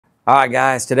All right,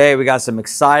 guys, today we got some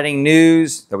exciting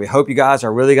news that we hope you guys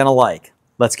are really gonna like.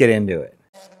 Let's get into it.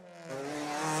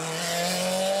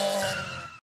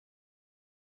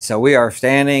 So we are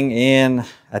standing in,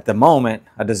 at the moment,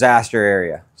 a disaster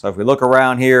area. So if we look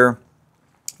around here,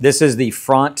 this is the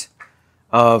front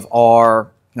of our,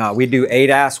 we do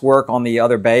AESWave work on the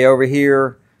other bay over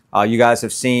here. You guys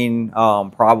have seen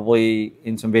probably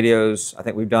in some videos, I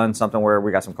think we've done something where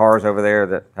we got some cars over there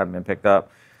that haven't been picked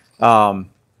up.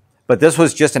 But this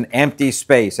was just an empty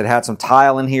space. It had some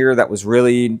tile in here that was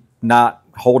really not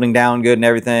holding down good and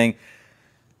everything.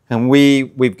 And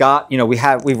we've got,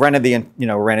 we've rented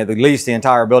leased the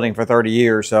entire building for 30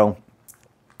 years. So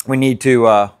we need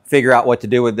to figure out what to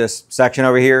do with this section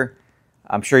over here.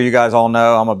 I'm sure you guys all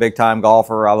know I'm a big time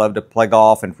golfer. I love to play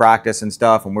golf and practice and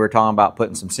stuff. And we were talking about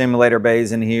putting some simulator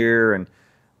bays in here. And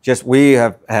just, we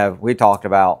talked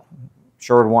about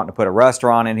sure wanting to put a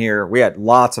restaurant in here. We had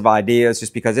lots of ideas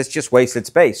just because it's just wasted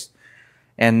space.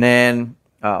 And then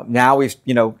now we've,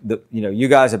 you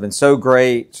guys have been so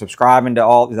great subscribing to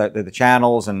all the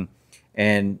channels and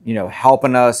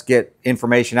helping us get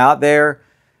information out there.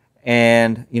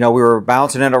 And, we were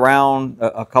bouncing it around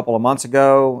a couple of months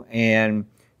ago. And,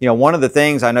 one of the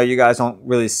things, I know you guys don't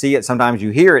really see it, sometimes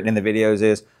you hear it in the videos,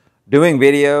 is doing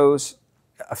videos,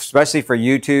 especially for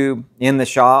YouTube in the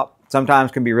shop,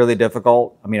 sometimes can be really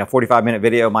difficult. I mean, a 45-minute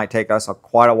video might take us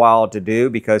quite a while to do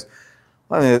because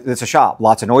it's a shop.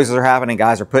 Lots of noises are happening.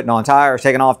 Guys are putting on tires,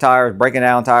 taking off tires, breaking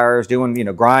down tires, doing,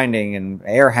 grinding and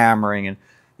air hammering. And,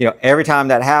 every time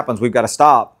that happens, we've got to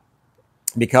stop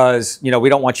because, we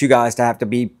don't want you guys to have to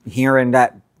be hearing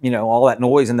that, all that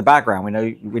noise in the background.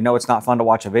 We know it's not fun to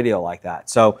watch a video like that.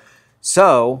 So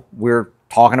we're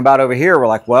talking about over here. We're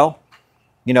like, well,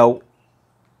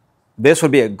 this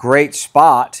would be a great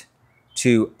spot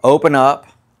to open up.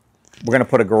 We're going to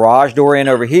put a garage door in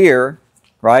over here,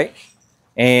 right?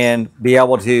 And be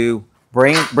able to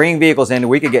bring vehicles in.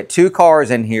 We could get 2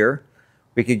 cars in here.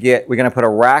 We're going to put a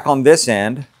rack on this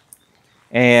end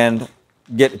and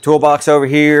get a toolbox over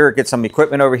here, get some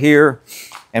equipment over here,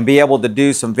 and be able to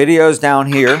do some videos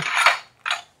down here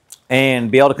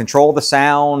and be able to control the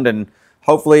sound and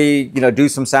hopefully, do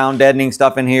some sound deadening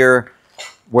stuff in here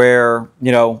where,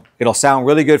 it'll sound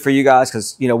really good for you guys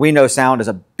because, we know sound is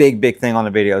a big thing on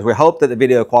the videos. We hope that the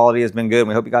video quality has been good. And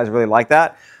we hope you guys really like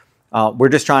that. We're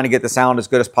just trying to get the sound as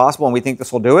good as possible, and we think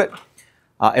this will do it.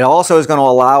 It also is going to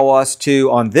allow us to,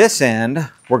 on this end,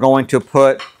 we're going to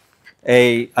put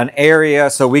an area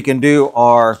so we can do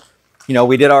our,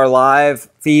 we did our live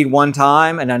feed one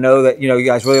time, and I know that, you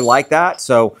guys really like that.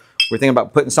 So we're thinking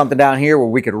about putting something down here where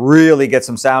we could really get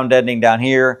some sound deadening down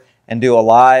here and do a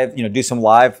live, do some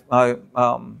live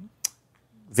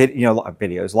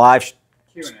videos, live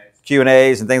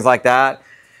Q&As and things like that.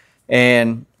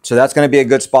 And so that's going to be a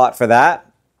good spot for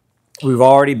that. We've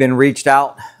already been reached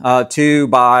out to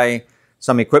by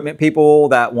some equipment people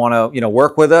that want to,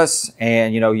 work with us.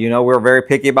 And, we're very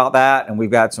picky about that. And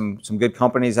we've got some good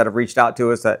companies that have reached out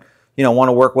to us that, want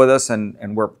to work with us.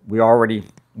 And we already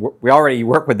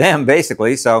work with them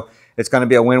basically. So it's going to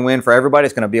be a win-win for everybody.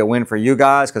 It's going to be a win for you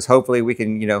guys because hopefully we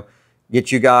can,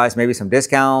 get you guys maybe some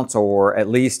discounts or at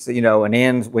least, an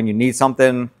end when you need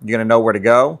something, you're going to know where to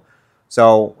go.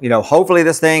 So, hopefully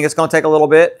this thing, it's going to take a little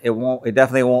bit. It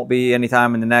definitely won't be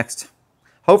anytime in the next,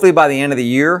 hopefully by the end of the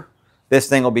year, this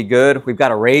thing will be good. We've got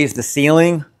to raise the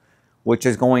ceiling, which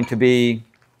is going to be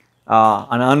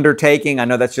an undertaking. I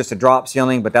know that's just a drop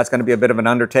ceiling, but that's going to be a bit of an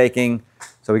undertaking.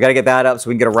 So we got to get that up so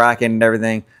we can get a rack in and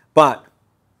everything. But,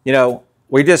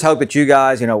 we just hope that you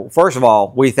guys, first of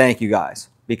all, we thank you guys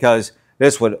because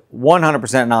this would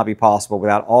 100% not be possible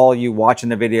without all you watching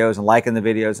the videos and liking the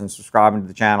videos and subscribing to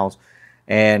the channels.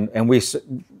 And we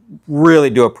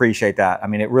really do appreciate that. I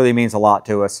mean, it really means a lot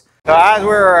to us. So as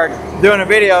we're doing a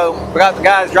video, we got the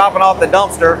guys dropping off the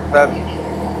dumpster. So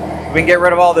we can get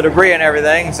rid of all the debris and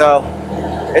everything. So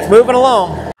it's moving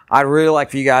along. I'd really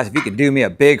like for you guys, if you could do me a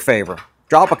big favor,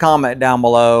 drop a comment down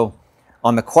below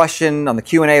on the question, on the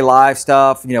Q&A live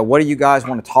stuff. What do you guys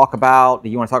want to talk about? Do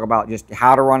you want to talk about just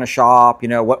how to run a shop?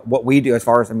 What we do as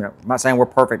far as, I'm not saying we're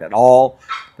perfect at all,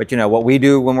 but what we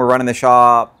do when we're running the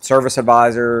shop, service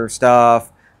advisor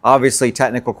stuff, obviously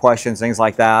technical questions, things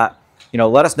like that.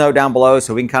 Let us know down below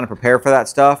so we can kind of prepare for that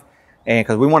stuff. And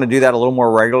because we want to do that a little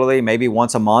more regularly, maybe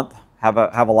once a month, have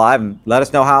a live, and let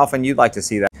us know how often you'd like to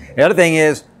see that. The other thing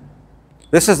is,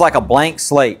 this is like a blank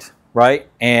slate, right?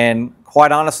 And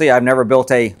quite honestly, I've never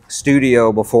built a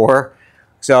studio before.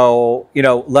 So,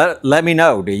 let me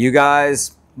know. Do you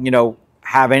guys,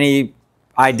 have any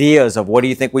ideas of what do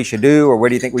you think we should do or where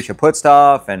do you think we should put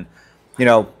stuff? And, you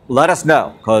know, let us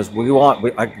know, because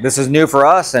this is new for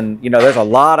us, and you know, there's a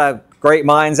lot of great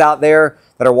minds out there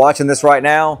that are watching this right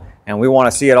now, and we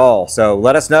want to see it all. So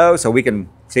let us know so we can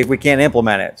see if we can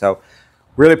implement it. So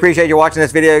really appreciate you watching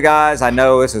this video, guys. I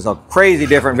know this is a crazy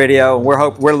different video.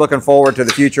 We're looking forward to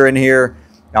the future in here.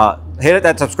 Hit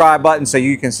that subscribe button so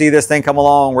you can see this thing come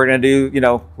along. We're going to do, you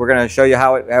know, we're going to show you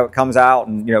how it comes out,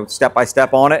 and you know, step by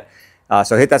step on it.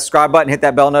 So hit that subscribe button, hit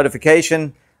that bell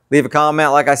notification, leave a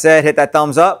comment. Like I said, hit that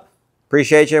thumbs up.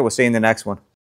 Appreciate you. We'll see you in the next one.